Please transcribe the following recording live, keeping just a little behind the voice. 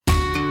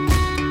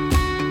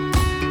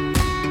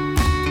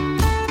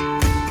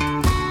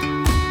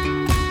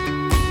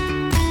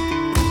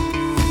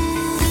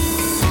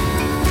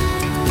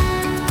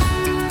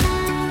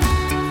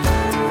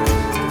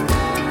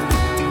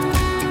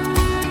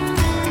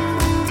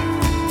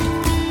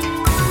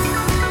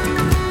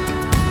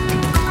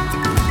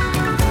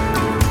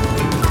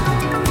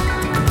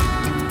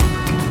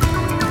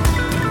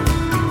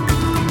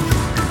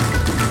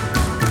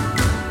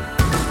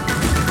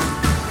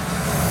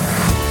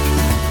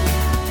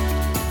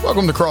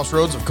Welcome to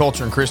Crossroads of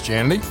Culture and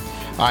Christianity.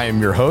 I am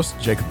your host,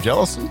 Jacob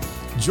Jellison,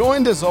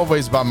 joined as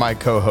always by my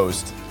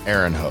co-host,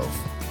 Aaron Hove.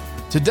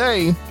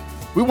 Today,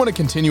 we want to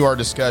continue our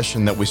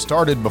discussion that we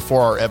started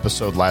before our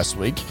episode last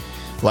week.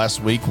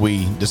 Last week,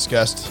 we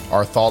discussed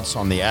our thoughts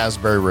on the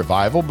Asbury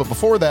revival, but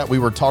before that, we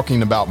were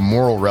talking about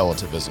moral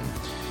relativism,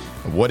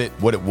 what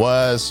it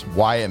was,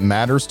 why it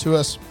matters to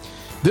us.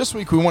 This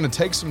week, we want to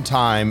take some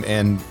time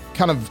and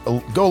kind of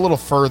go a little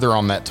further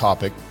on that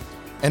topic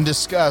and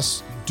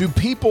discuss, do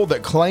people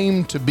that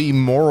claim to be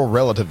moral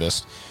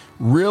relativists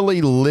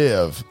really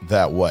live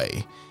that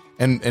way?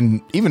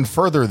 And even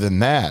further than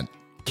that,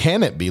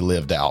 can it be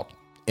lived out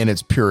in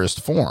its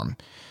purest form?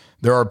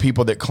 There are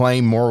people that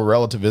claim moral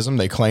relativism.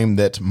 They claim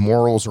that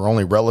morals are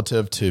only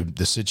relative to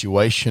the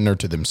situation or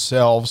to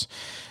themselves.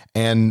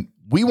 And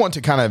we want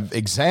to kind of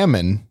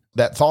examine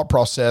that thought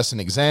process and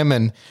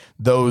examine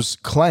those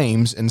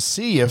claims and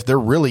see if they're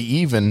really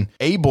even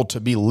able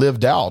to be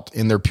lived out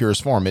in their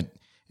purest form.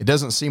 It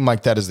doesn't seem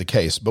like that is the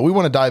case, but we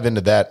want to dive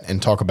into that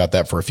and talk about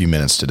that for a few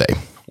minutes today.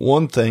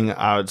 One thing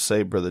I would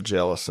say, Brother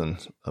Jellison,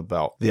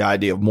 about the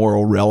idea of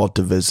moral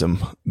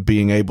relativism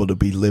being able to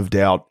be lived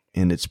out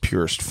in its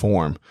purest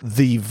form,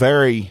 the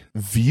very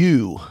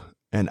view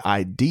and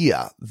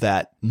idea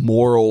that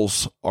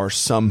morals are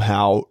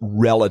somehow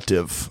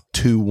relative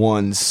to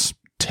one's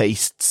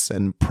tastes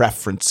and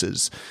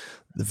preferences,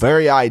 the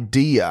very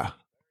idea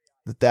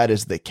that that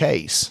is the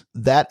case,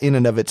 that in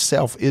and of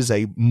itself is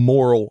a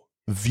moral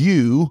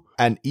view,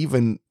 and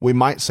even we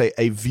might say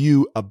a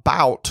view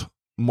about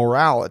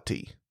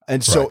morality.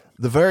 And so Right.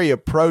 The very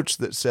approach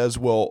that says,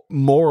 well,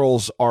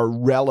 morals are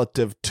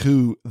relative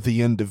to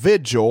the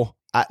individual,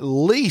 at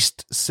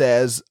least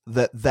says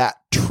that that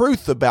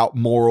truth about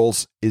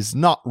morals is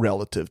not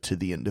relative to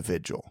the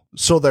individual.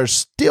 So there's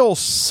still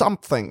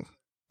something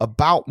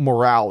about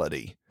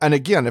morality. And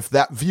again, if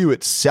that view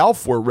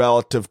itself were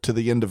relative to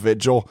the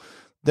individual,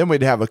 then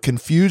we'd have a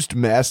confused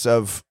mess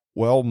of,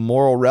 well,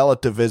 moral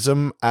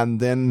relativism, and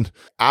then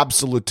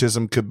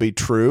absolutism could be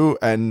true,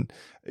 and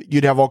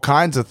you'd have all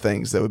kinds of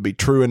things that would be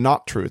true and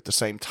not true at the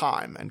same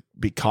time and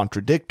be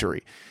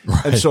contradictory.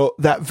 Right. And so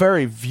that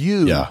very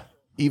view, Yeah.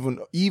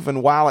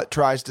 even while it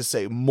tries to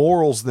say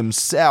morals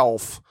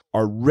themselves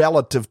are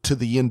relative to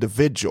the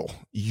individual,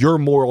 your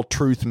moral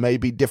truth may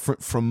be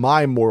different from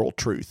my moral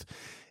truth,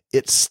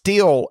 it's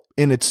still,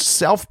 in its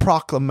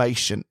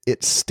self-proclamation,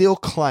 it still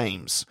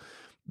claims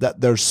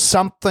that there's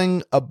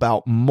something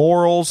about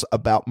morals,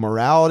 about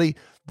morality,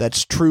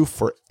 that's true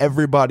for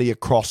everybody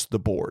across the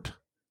board.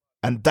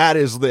 And that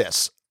is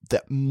this,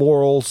 that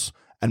morals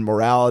and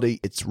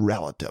morality, it's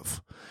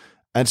relative.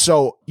 And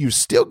so you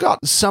still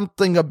got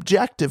something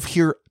objective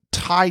here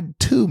tied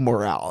to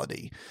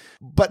morality.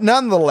 But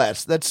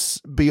nonetheless,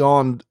 that's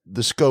beyond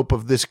the scope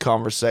of this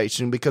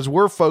conversation, because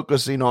we're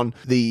focusing on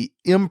the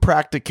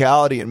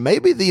impracticality and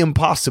maybe the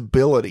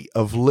impossibility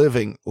of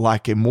living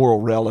like a moral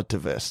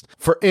relativist.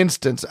 For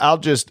instance, I'll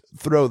just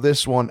throw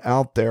this one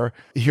out there.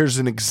 Here's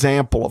an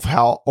example of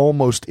how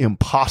almost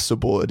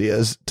impossible it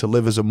is to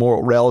live as a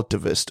moral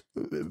relativist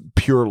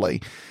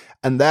purely.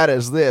 And that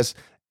is this: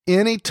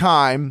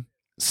 anytime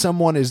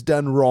someone is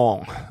done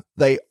wrong,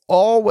 they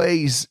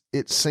always,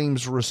 it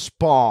seems,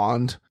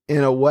 respond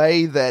in a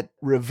way that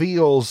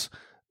reveals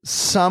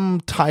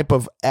some type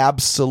of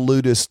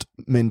absolutist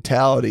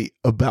mentality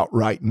about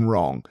right and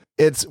wrong.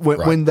 It's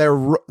when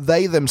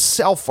they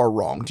themselves are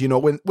wronged. You know,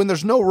 when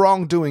there's no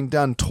wrongdoing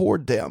done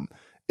toward them,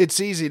 it's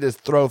easy to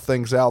throw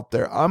things out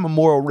there. I'm a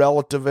moral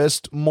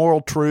relativist.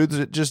 Moral truths,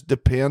 it just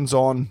depends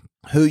on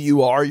who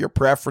you are, your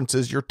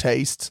preferences, your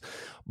tastes.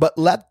 But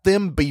let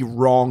them be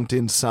wronged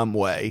in some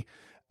way,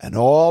 and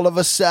all of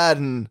a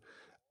sudden,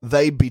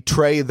 they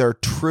betray their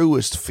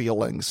truest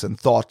feelings and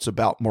thoughts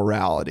about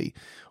morality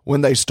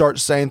when they start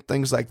saying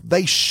things like,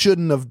 they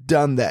shouldn't have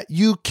done that.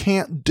 You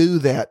can't do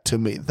that to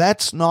me.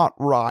 That's not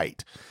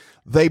right.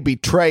 They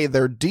betray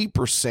their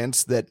deeper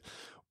sense that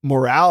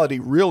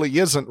morality really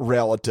isn't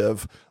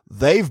relative.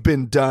 They've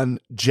been done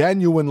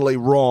genuinely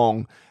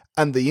wrong,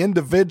 and the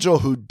individual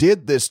who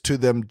did this to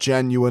them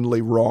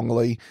genuinely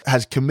wrongly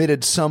has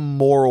committed some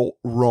moral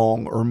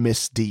wrong or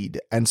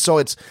misdeed. And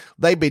so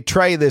they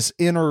betray this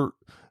inner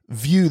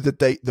view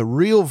the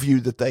real view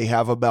that they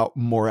have about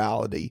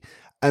morality.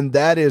 And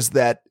that is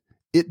that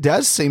it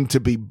does seem to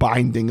be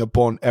binding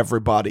upon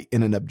everybody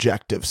in an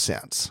objective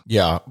sense.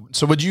 Yeah.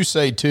 So would you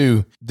say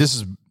too, this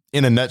is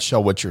in a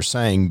nutshell what you're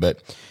saying,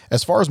 but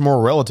as far as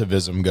moral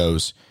relativism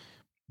goes,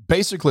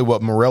 basically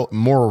what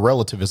moral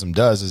relativism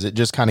does is it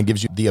just kind of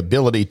gives you the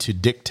ability to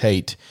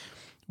dictate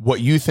what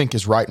you think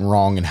is right and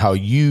wrong and how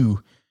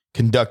you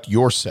conduct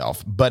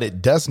yourself, but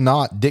it does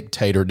not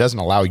dictate, or doesn't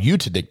allow you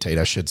to dictate,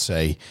 I should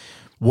say,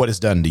 what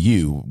is done to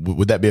you.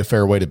 Would that be a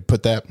fair way to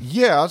put that?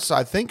 Yes,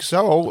 I think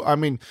so. I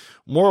mean,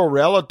 moral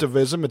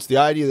relativism, it's the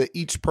idea that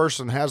each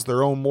person has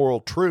their own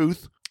moral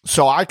truth.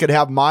 So I could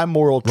have my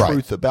moral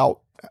truth about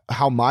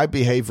how my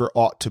behavior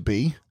ought to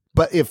be.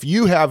 But if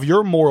you have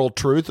your moral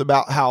truth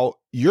about how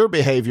your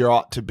behavior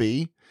ought to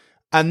be,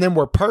 and then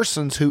we're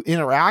persons who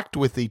interact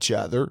with each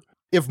other,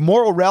 if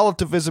moral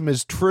relativism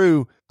is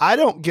true, I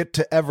don't get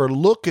to ever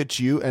look at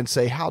you and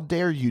say, how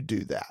dare you do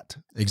that?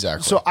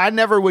 Exactly. So I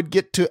never would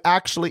get to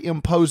actually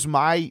impose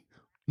my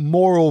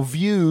moral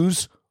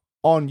views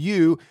on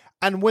you.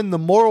 And when the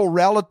moral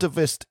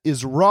relativist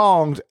is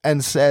wronged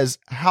and says,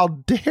 how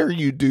dare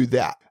you do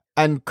that?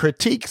 And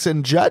critiques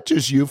and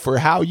judges you for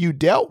how you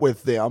dealt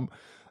with them,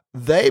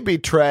 they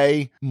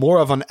betray more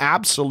of an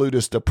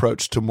absolutist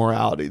approach to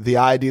morality. The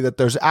idea that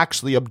there's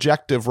actually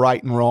objective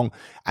right and wrong,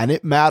 and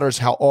it matters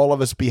how all of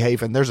us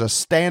behave, and there's a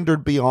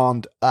standard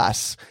beyond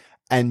us.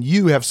 And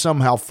you have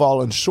somehow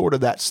fallen short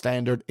of that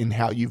standard in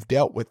how you've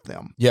dealt with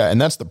them. Yeah,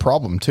 and that's the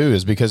problem too,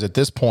 is because at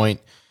this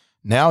point,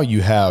 now if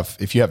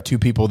you have two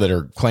people that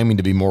are claiming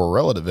to be moral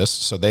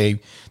relativists, so they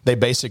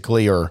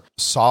basically are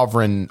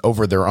sovereign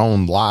over their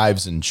own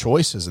lives and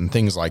choices and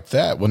things like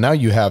that. Well, now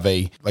you have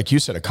like you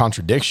said, a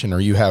contradiction,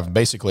 or you have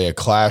basically a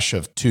clash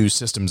of two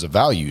systems of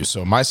values.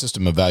 So my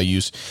system of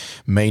values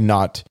may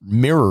not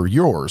mirror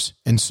yours.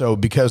 And so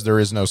because there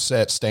is no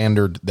set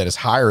standard that is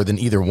higher than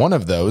either one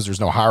of those,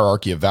 there's no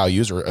hierarchy of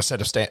values or a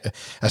set of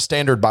a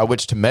standard by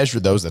which to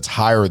measure those that's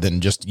higher than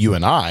just you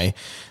and I,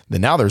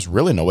 then now there's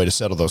really no way to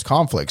settle those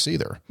conflicts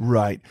either.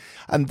 Right.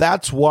 And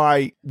that's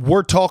why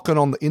we're talking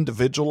on the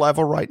individual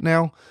level right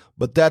now.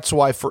 But that's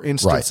why, for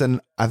instance,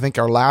 in I think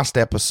our last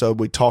episode,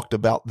 we talked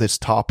about this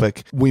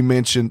topic. We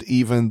mentioned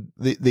even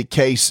the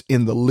case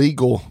in the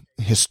legal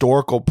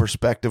historical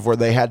perspective where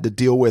they had to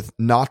deal with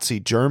Nazi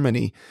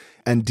Germany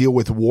and deal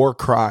with war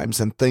crimes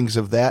and things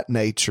of that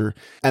nature.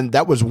 And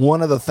that was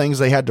one of the things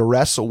they had to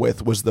wrestle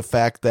with, was the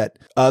fact that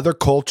other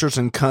cultures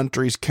and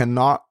countries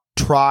cannot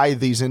try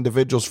these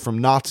individuals from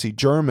Nazi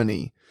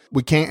Germany.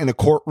 We can't in a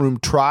courtroom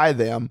try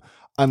them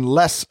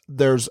unless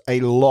there's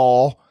a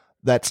law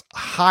that's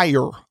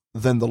higher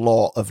than the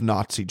law of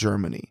Nazi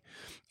Germany.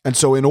 And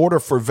so in order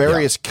for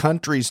various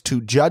countries to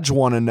judge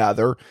one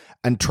another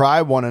and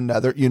try one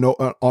another,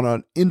 on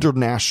an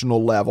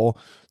international level,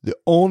 the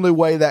only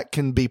way that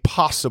can be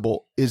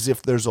possible is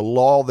if there's a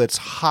law that's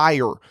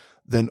higher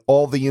than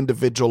all the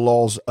individual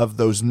laws of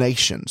those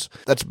nations.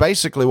 That's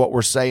basically what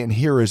we're saying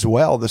here as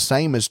well. The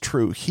same is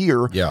true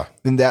here,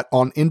 in that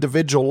on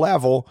individual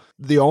level,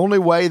 the only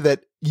way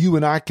that you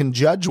and I can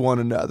judge one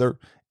another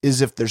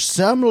is if there's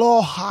some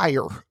law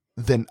higher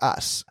than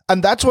us.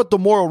 And that's what the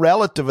moral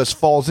relativist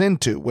falls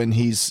into when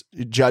he's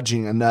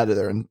judging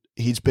another and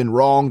he's been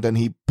wronged and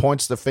he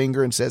points the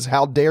finger and says,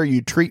 how dare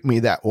you treat me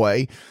that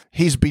way?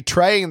 He's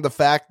betraying the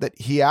fact that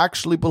he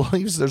actually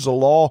believes there's a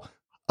law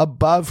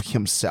above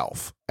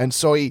himself. And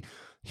so he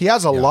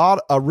has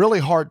a really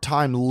hard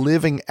time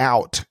living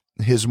out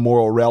his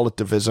moral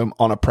relativism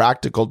on a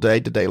practical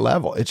day-to-day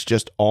level. It's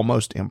just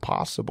almost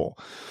impossible.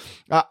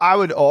 I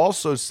would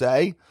also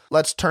say,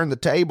 let's turn the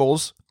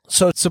tables.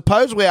 So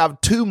suppose we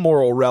have two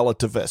moral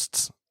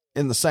relativists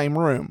in the same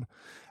room,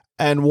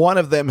 and one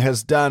of them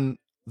has done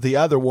the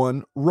other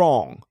one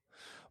wrong.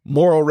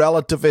 Moral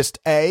relativist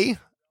A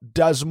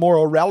does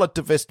moral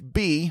relativist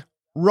B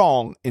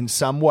wrong in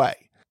some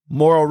way.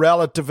 Moral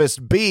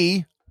relativist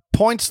B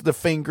points the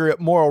finger at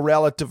moral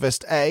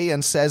relativist A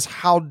and says,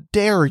 how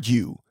dare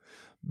you?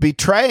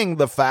 Betraying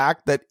the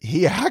fact that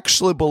he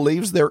actually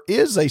believes there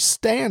is a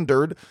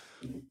standard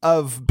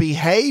of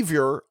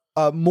behavior,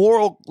 a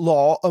moral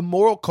law, a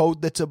moral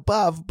code that's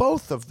above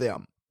both of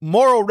them.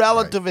 Moral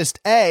relativist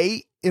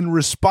A, in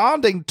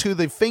responding to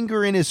the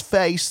finger in his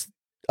face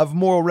of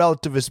moral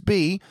relativist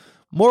B,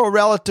 moral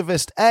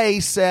relativist A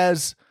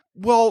says,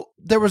 well,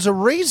 there was a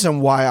reason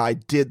why I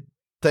did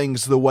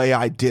things the way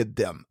I did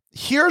them.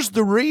 Here's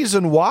the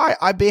reason why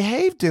I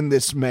behaved in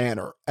this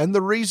manner and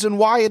the reason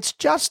why it's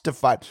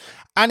justified.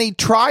 And he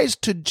tries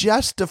to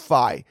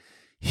justify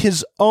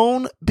his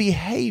own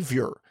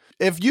behavior.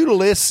 If you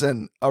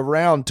listen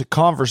around to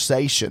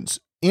conversations,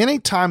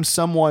 anytime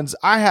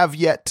I have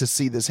yet to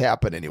see this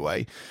happen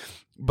anyway,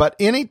 but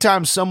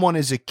anytime someone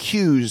is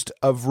accused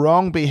of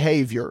wrong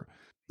behavior,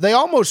 they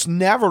almost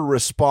never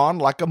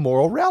respond like a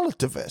moral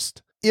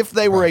relativist. If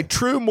they were a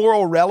true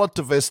moral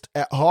relativist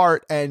at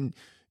heart and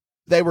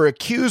they were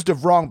accused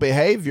of wrong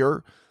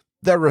behavior,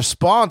 their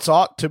response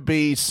ought to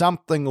be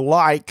something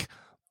like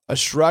a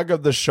shrug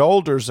of the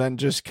shoulders and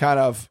just kind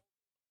of,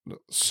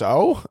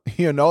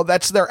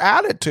 that's their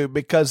attitude,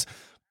 because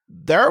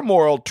their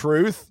moral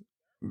truth,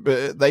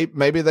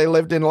 maybe they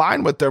lived in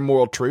line with their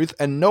moral truth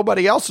and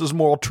nobody else's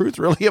moral truth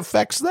really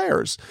affects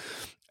theirs.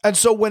 And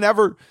so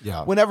whenever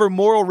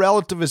moral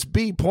relativist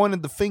B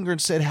pointed the finger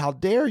and said, how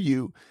dare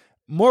you?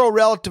 Moral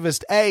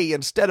relativist A,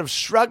 instead of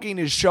shrugging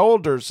his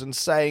shoulders and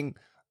saying,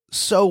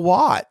 so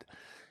what?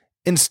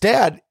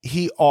 Instead,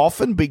 he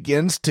often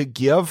begins to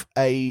give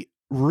a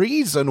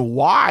reason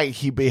why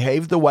he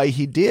behaved the way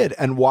he did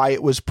and why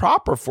it was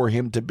proper for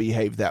him to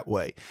behave that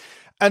way.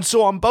 And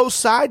so on both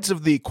sides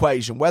of the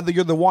equation, whether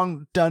you're the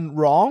one done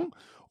wrong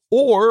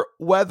or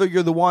whether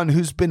you're the one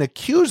who's been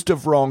accused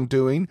of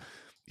wrongdoing,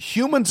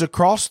 humans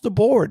across the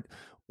board,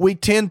 we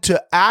tend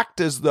to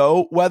act as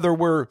though, whether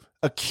we're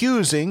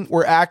accusing,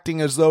 we're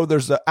acting as though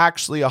there's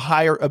actually a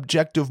higher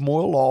objective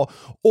moral law,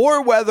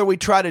 or whether we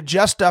try to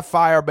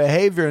justify our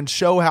behavior and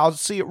show how,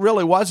 see, it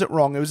really wasn't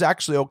wrong. It was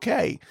actually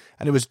okay,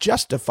 and it was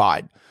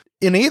justified.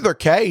 In either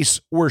case,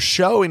 we're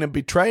showing and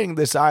betraying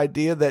this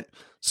idea that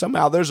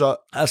somehow there's a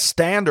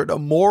standard, a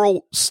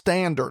moral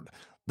standard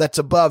that's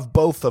above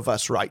both of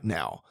us right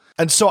now.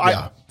 And so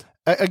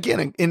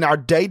again, in our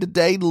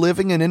day-to-day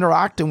living and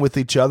interacting with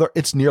each other,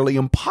 it's nearly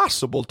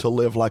impossible to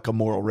live like a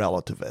moral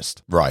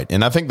relativist. Right.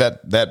 And I think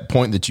that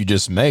point that you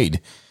just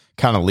made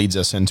kind of leads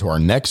us into our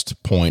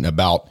next point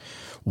about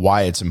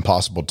why it's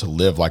impossible to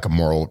live like a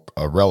moral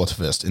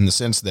relativist, in the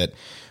sense that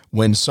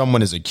when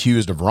someone is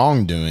accused of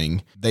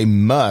wrongdoing, they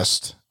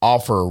must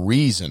offer a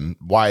reason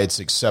why it's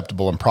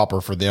acceptable and proper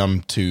for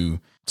them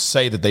to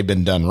say that they've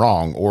been done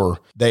wrong, or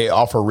they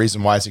offer a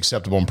reason why it's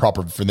acceptable and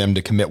proper for them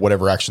to commit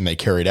whatever action they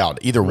carried out.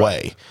 Either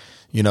way,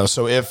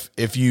 so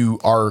if you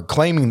are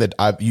claiming that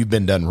you've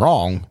been done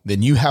wrong,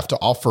 then you have to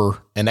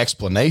offer an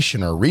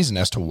explanation or a reason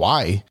as to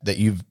why that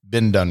you've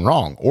been done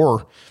wrong.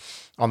 Or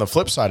on the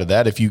flip side of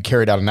that, if you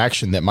carried out an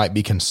action that might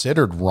be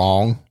considered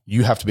wrong,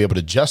 you have to be able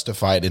to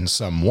justify it in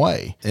some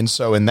way. And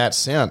so in that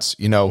sense,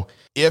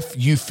 if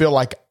you feel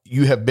like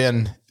you have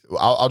been,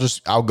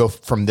 I'll go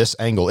from this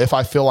angle. If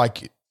I feel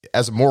like,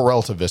 as a moral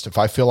relativist, if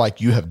I feel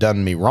like you have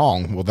done me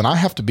wrong, well, then I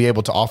have to be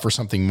able to offer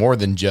something more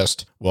than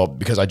just, well,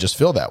 because I just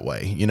feel that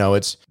way.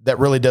 That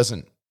really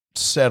doesn't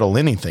settle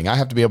anything. I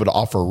have to be able to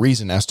offer a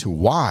reason as to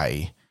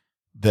why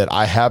that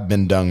I have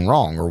been done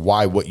wrong, or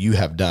why what you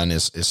have done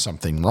is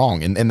something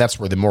wrong. And that's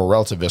where the moral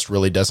relativist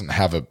really doesn't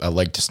have a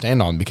leg to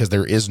stand on, because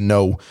there is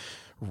no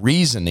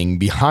reasoning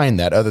behind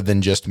that other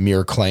than just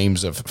mere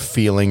claims of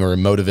feeling or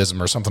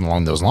emotivism or something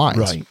along those lines.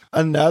 Right.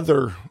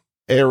 Another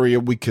area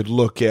we could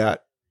look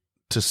at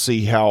to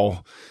see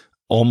how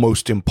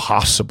almost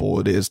impossible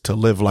it is to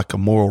live like a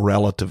moral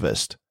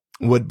relativist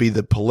would be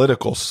the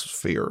political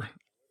sphere.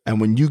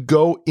 And when you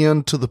go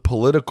into the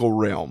political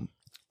realm,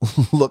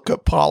 look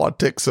at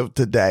politics of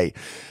today,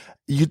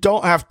 you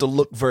don't have to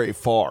look very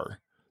far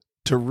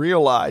to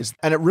realize,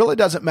 and it really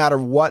doesn't matter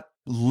what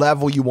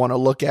level you want to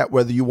look at,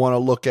 whether you want to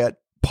look at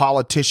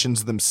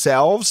politicians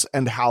themselves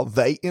and how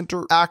they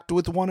interact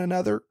with one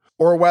another,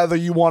 or whether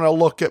you want to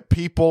look at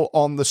people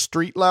on the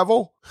street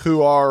level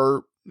who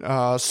are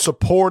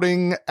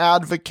supporting,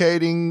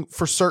 advocating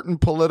for certain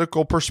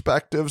political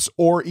perspectives,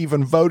 or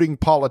even voting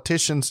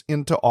politicians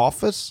into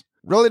office.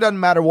 Really doesn't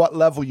matter what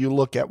level you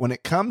look at. When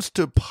it comes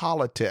to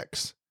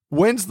politics,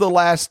 when's the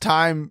last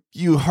time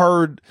you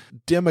heard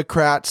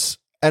Democrats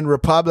and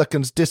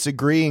Republicans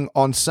disagreeing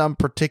on some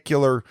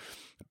particular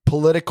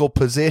political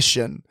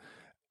position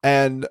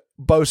and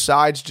both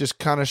sides just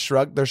kind of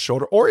shrugged their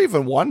shoulder, or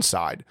even one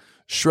side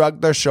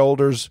shrugged their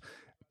shoulders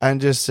and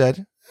just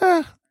said,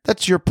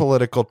 that's your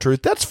political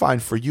truth. That's fine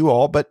for you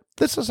all, but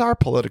this is our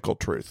political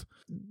truth.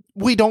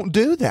 We don't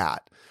do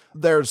that.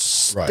 There's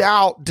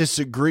stout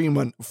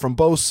disagreement from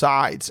both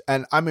sides.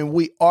 And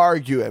we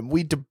argue and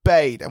we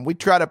debate and we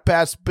try to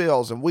pass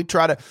bills and we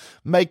try to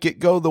make it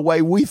go the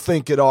way we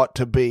think it ought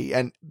to be.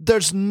 And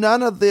there's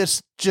none of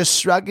this just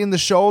shrugging the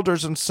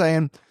shoulders and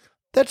saying,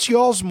 that's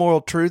y'all's moral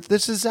truth.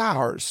 This is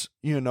ours.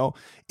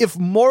 If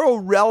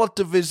moral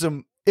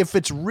relativism, if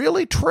it's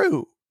really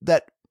true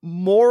that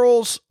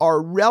morals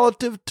are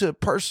relative to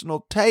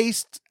personal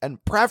tastes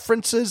and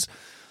preferences,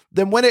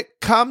 then when it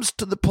comes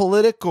to the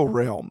political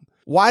realm,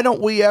 why don't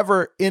we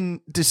ever,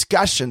 in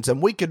discussions, and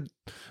we could,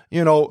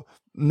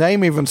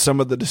 name even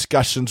some of the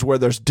discussions where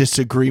there's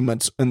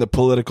disagreements in the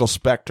political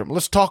spectrum.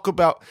 Let's talk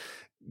about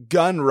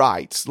gun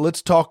rights.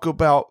 Let's talk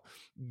about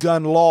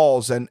gun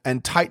laws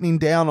and tightening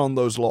down on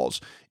those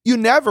laws. You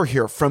never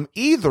hear from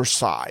either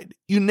side.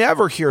 You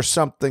never hear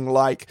something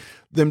like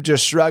them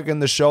just shrugging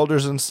the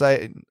shoulders and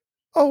saying,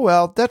 oh,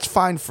 well, that's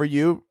fine for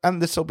you,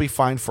 and this will be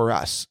fine for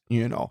us.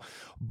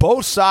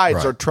 Both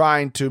sides are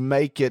trying to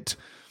make it,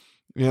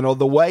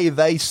 the way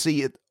they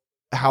see it,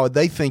 how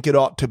they think it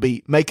ought to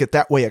be, make it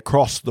that way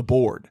across the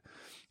board.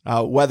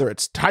 Whether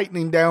it's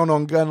tightening down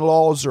on gun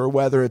laws or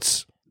whether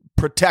it's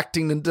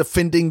protecting and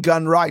defending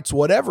gun rights,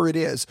 whatever it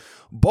is,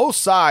 both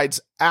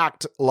sides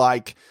act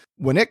like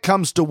when it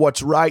comes to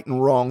what's right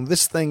and wrong,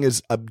 this thing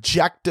is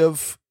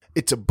objective.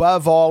 It's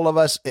above all of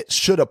us. It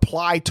should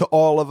apply to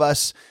all of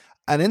us.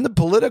 And in the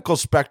political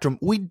spectrum,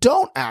 we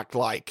don't act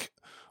like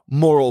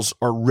morals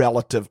are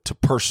relative to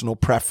personal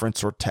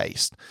preference or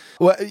taste.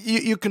 Well,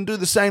 you can do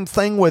the same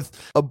thing with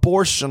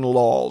abortion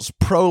laws,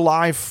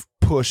 pro-life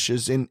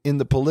pushes in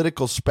the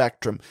political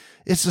spectrum.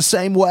 It's the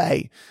same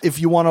way. If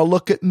you want to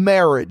look at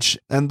marriage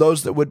and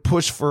those that would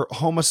push for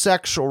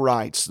homosexual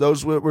rights,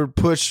 those that would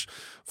push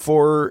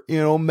for,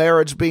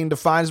 marriage being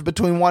defined as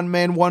between one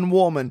man, one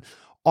woman.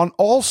 On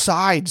all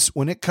sides,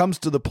 when it comes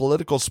to the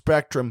political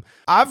spectrum,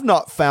 I've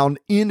not found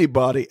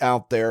anybody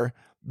out there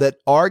that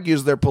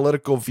argues their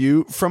political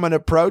view from an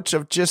approach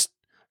of just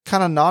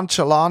kind of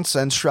nonchalance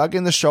and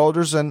shrugging the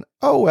shoulders and,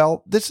 oh,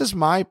 well, this is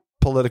my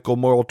political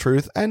moral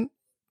truth and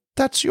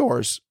that's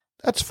yours.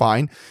 That's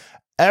fine.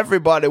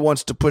 Everybody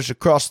wants to push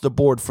across the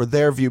board for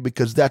their view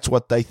because that's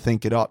what they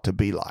think it ought to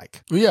be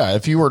like. Yeah,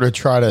 if you were to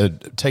try to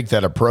take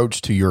that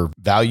approach to your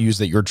values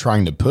that you're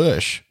trying to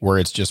push, where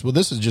it's just, well,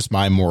 this is just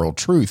my moral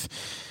truth,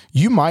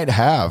 you might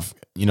have,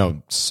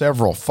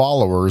 several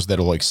followers that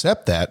will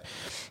accept that.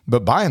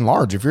 But by and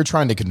large, if you're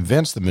trying to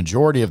convince the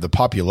majority of the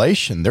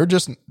population, they're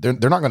not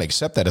going to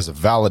accept that as a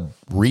valid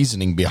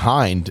reasoning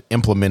behind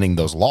implementing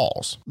those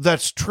laws.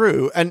 That's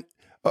true. And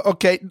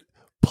okay,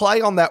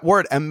 play on that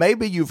word, and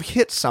maybe you've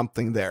hit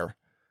something there.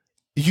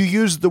 You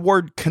used the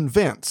word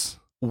convince.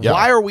 Yeah.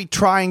 Why are we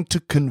trying to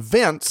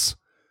convince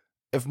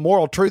if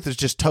moral truth is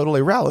just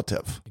totally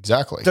relative?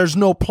 Exactly. There's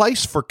no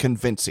place for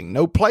convincing,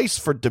 no place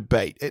for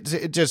debate.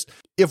 It just,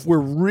 if we're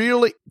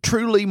really,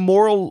 truly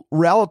moral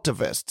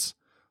relativists,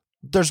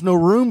 there's no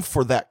room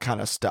for that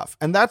kind of stuff.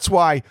 And that's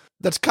why,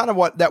 that's kind of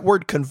what that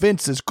word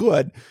convince is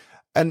good.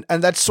 And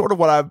that's sort of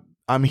what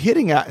I'm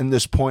hitting at in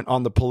this point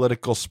on the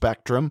political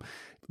spectrum.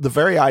 The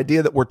very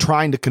idea that we're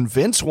trying to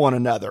convince one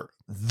another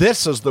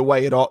this is the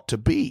way it ought to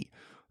be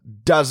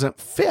doesn't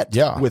fit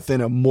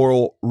within a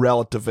moral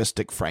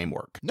relativistic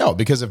framework. No,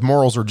 because if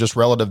morals are just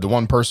relative to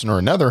one person or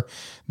another,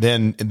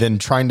 then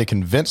trying to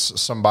convince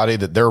somebody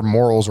that their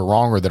morals are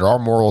wrong or that our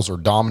morals are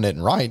dominant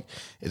and right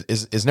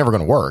is never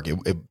going to work.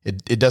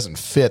 It doesn't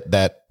fit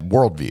that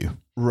worldview.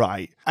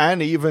 Right.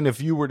 And even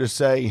if you were to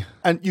say,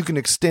 and you can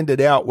extend it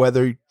out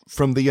whether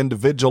from the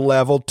individual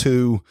level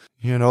to,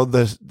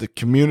 the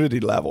community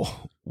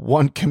level.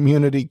 One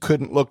community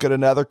couldn't look at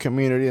another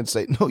community and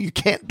say, no, you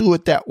can't do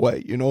it that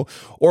way,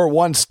 or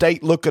one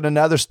state look at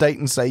another state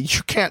and say,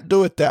 you can't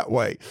do it that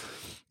way.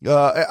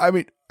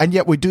 And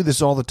yet we do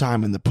this all the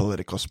time in the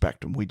political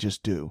spectrum. We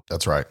just do.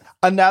 That's right.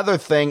 Another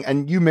thing,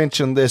 and you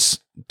mentioned this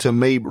to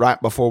me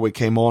right before we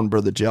came on,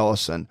 Brother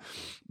Jellison,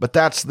 but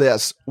that's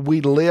this.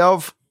 We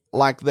live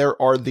like there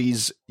are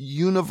these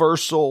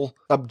universal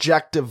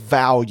objective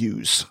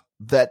values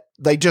that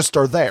they just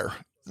are there.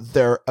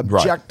 They're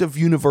objective,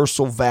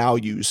 universal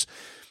values.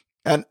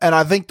 And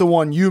I think the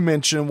one you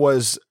mentioned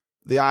was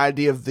the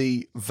idea of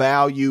the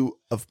value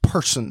of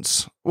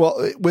persons.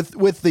 Well,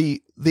 with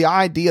the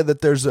idea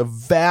that there's a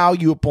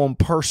value upon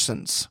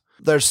persons,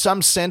 there's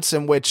some sense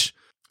in which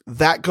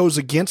that goes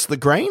against the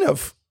grain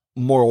of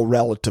moral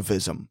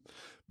relativism.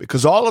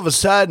 Because all of a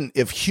sudden,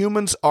 if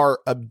humans are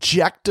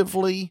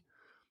objectively,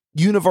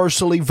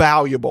 universally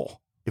valuable,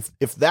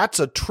 if that's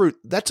a truth,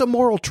 that's a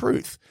moral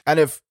truth. And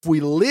if we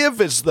live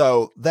as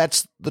though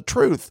that's the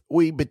truth,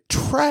 we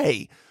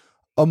betray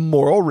a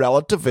moral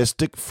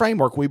relativistic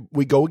framework.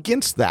 We go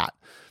against that.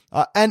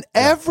 And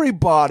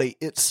everybody,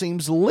 it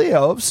seems,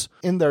 lives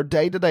in their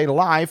day-to-day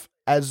life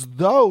as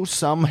though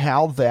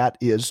somehow that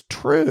is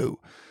true.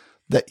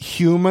 That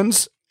human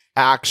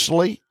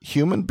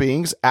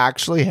beings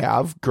actually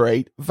have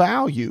great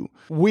value.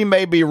 We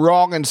may be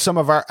wrong in some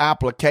of our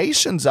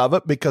applications of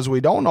it because we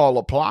don't all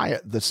apply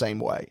it the same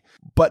way.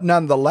 But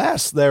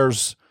nonetheless,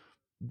 there's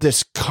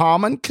this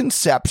common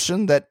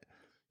conception that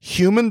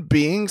human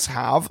beings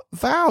have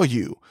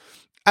value.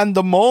 And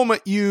the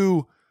moment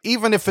you,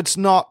 even if it's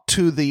not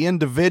to the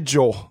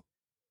individual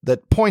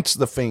that points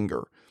the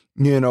finger,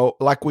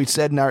 like we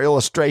said in our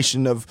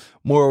illustration of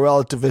moral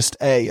relativist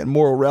A and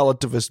moral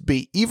relativist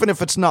B, even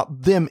if it's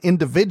not them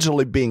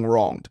individually being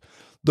wronged,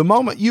 the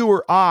moment you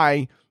or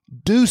I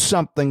do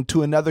something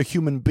to another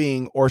human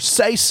being or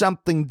say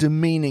something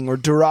demeaning or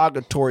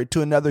derogatory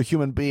to another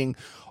human being,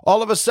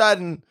 all of a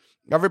sudden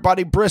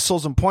everybody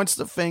bristles and points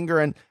the finger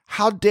and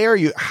how dare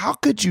you? How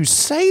could you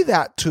say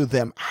that to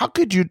them? How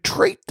could you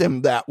treat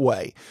them that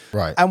way?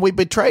 Right. And we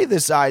betray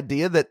this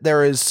idea that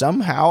there is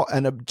somehow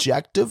an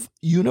objective,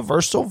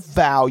 universal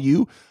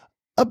value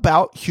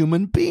about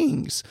human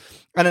beings.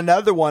 And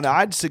another one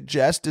I'd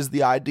suggest is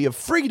the idea of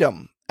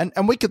freedom.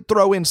 And we could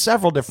throw in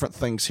several different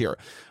things here.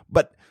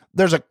 But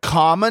there's a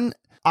common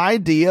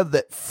idea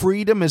that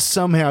freedom is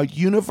somehow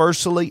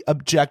universally,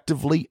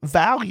 objectively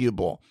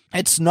valuable.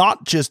 It's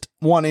not just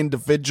one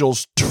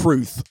individual's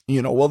truth.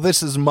 Well,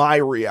 this is my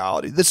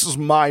reality. This is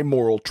my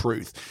moral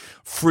truth.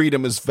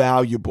 Freedom is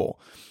valuable.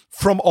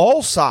 From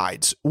all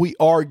sides, we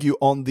argue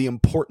on the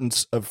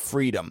importance of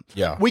freedom.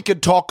 Yeah. We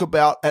could talk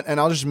about, and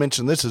I'll just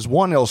mention this as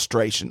one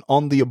illustration,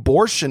 on the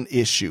abortion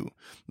issue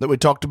that we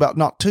talked about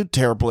not too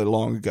terribly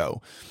long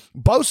ago.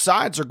 Both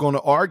sides are going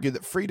to argue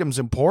that freedom's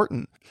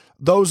important.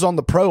 Those on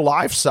the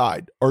pro-life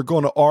side are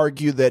going to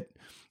argue that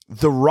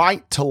the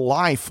right to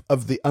life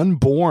of the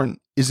unborn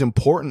is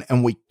important,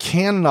 and we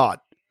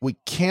cannot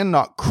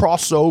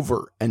cross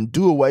over and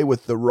do away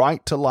with the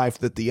right to life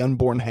that the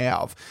unborn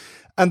have.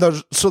 And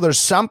there's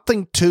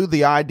something to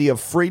the idea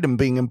of freedom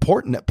being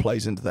important that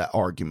plays into that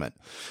argument.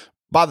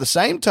 By the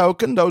same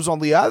token, those on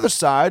the other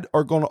side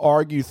are going to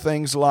argue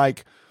things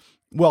like,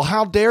 well,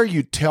 how dare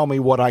you tell me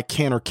what I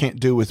can or can't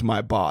do with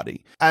my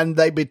body? And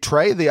they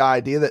betray the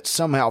idea that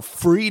somehow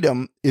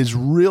freedom is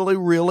really,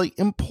 really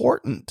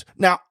important.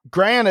 Now,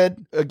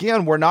 granted,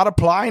 again, we're not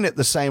applying it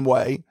the same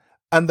way,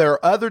 and there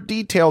are other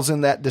details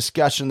in that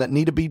discussion that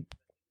need to be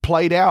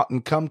played out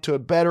and come to a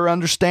better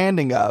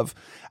understanding of.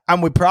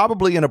 And we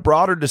probably, in a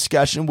broader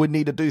discussion, would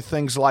need to do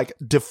things like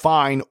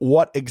define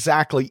what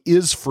exactly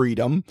is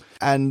freedom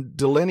and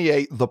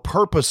delineate the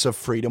purpose of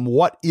freedom.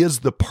 What is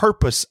the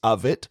purpose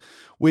of it?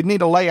 We'd need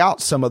to lay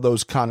out some of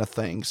those kind of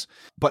things.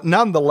 But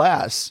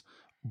nonetheless,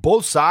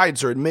 both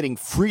sides are admitting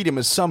freedom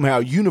is somehow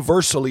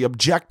universally,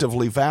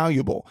 objectively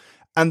valuable.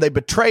 And they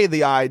betray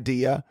the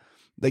idea,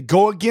 they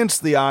go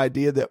against the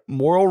idea that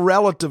moral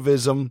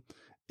relativism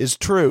is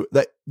true,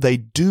 that they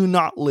do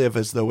not live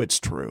as though it's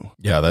true.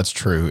 Yeah, that's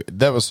true.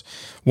 That was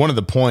one of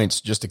the points,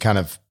 just to kind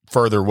of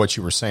further what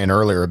you were saying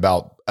earlier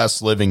about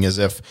us living as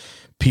if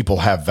people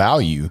have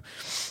value.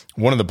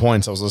 One of the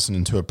points, I was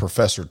listening to a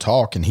professor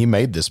talk, and he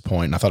made this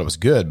point, and I thought it was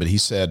good, but he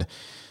said,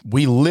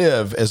 we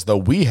live as though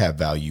we have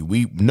value.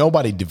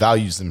 Nobody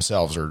devalues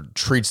themselves or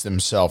treats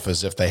themselves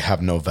as if they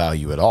have no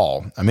value at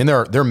all. I mean,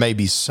 there may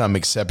be some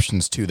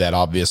exceptions to that,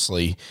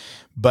 obviously,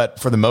 but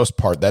for the most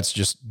part, that's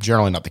just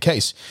generally not the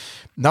case.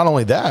 Not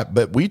only that,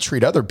 but we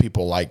treat other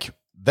people like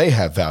they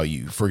have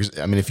value.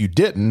 If you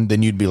didn't,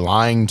 then you'd be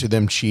lying to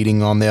them,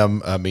 cheating on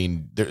them. I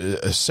mean, there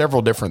are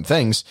several different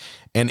things.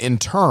 And in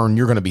turn,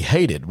 you're going to be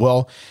hated.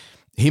 Well,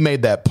 he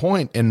made that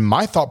point. And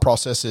my thought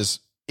process is,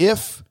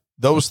 if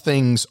those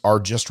things are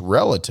just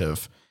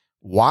relative,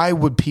 why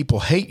would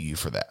people hate you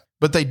for that?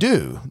 But they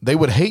do. They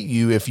would hate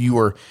you if you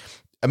were,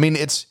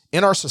 it's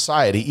in our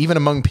society, even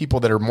among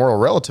people that are moral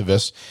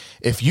relativists,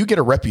 if you get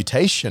a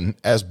reputation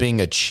as being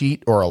a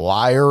cheat or a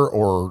liar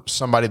or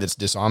somebody that's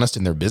dishonest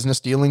in their business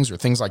dealings or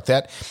things like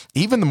that,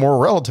 even the moral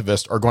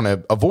relativists are going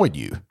to avoid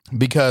you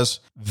because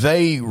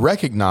they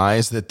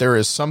recognize that there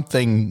is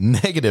something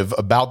negative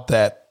about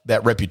that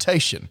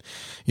reputation.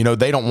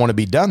 They don't want to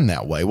be done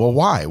that way. Well,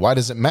 why? Why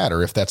does it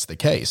matter if that's the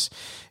case?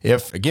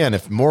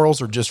 If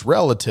morals are just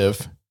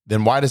relative,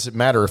 then why does it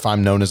matter if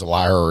I'm known as a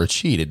liar or a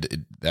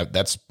cheat?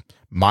 That's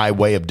my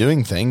way of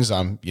doing things.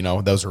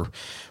 Those are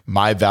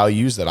my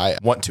values that I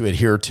want to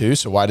adhere to.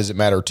 So why does it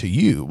matter to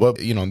you? Well,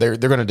 they're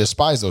going to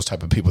despise those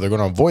type of people. They're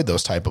going to avoid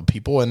those type of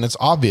people. And it's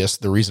obvious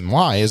the reason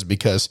why is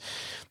because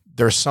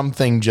there's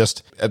something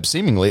just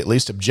seemingly, at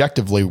least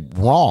objectively,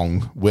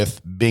 wrong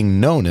with being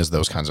known as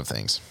those kinds of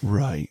things.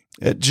 Right.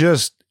 It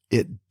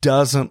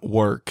doesn't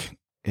work.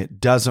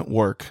 It doesn't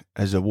work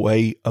as a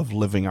way of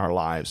living our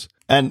lives.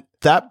 And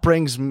that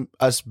brings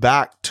us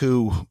back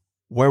to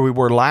where we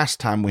were last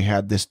time we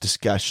had this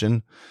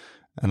discussion.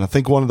 And I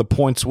think one of the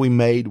points we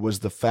made was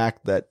the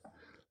fact that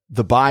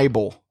the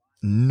Bible,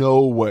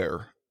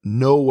 nowhere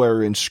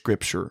in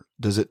Scripture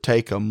does it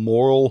take a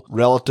moral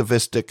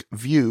relativistic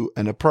view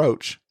and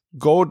approach.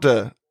 Go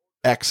to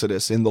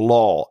Exodus in the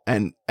law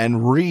and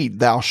read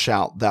thou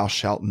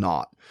shalt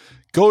not.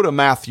 Go to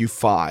Matthew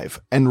 5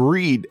 and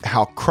read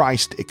how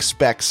Christ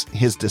expects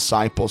his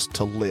disciples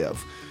to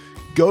live.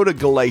 Go to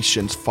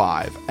Galatians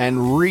 5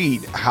 and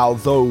read how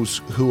those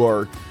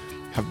who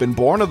have been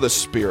born of the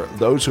Spirit,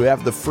 those who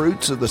have the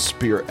fruits of the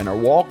Spirit and are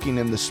walking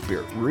in the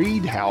Spirit,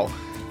 read how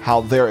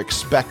they're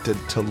expected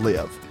to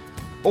live.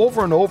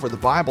 Over and over, the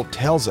Bible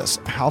tells us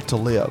how to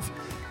live.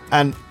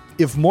 And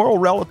if moral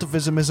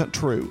relativism isn't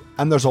true,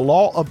 and there's a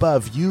law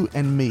above you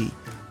and me,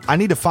 I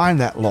need to find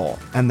that law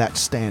and that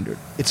standard.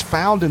 It's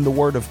found in the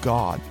Word of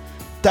God.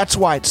 That's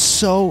why it's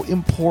so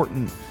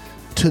important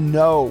to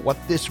know what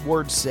this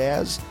Word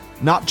says.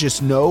 Not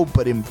just know,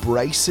 but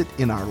embrace it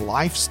in our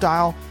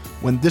lifestyle.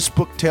 When this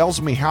book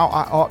tells me how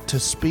I ought to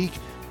speak,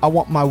 I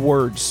want my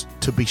words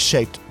to be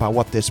shaped by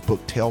what this book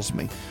tells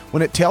me.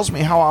 When it tells me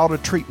how I ought to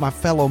treat my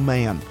fellow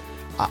man,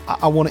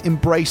 I want to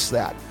embrace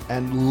that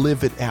and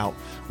live it out.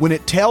 When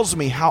it tells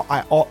me how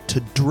I ought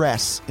to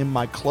dress in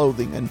my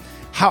clothing and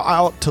how I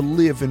ought to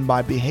live in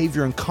my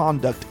behavior and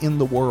conduct in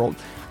the world,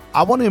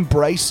 I want to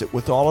embrace it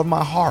with all of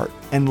my heart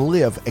and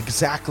live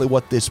exactly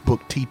what this book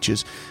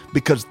teaches,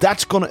 because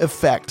that's going to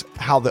affect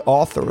how the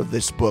author of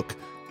this book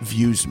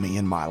views me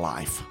in my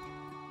life.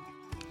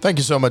 Thank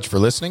you so much for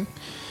listening.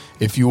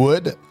 If you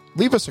would,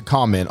 leave us a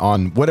comment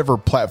on whatever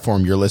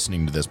platform you're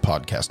listening to this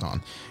podcast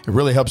on. It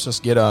really helps us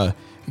get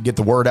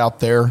the word out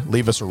there.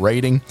 Leave us a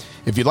rating.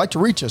 If you'd like to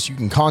reach us, you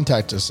can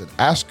contact us at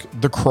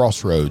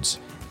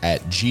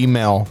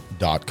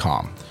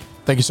askthecrossroads@gmail.com.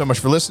 Thank you so much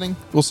for listening.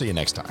 We'll see you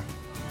next time.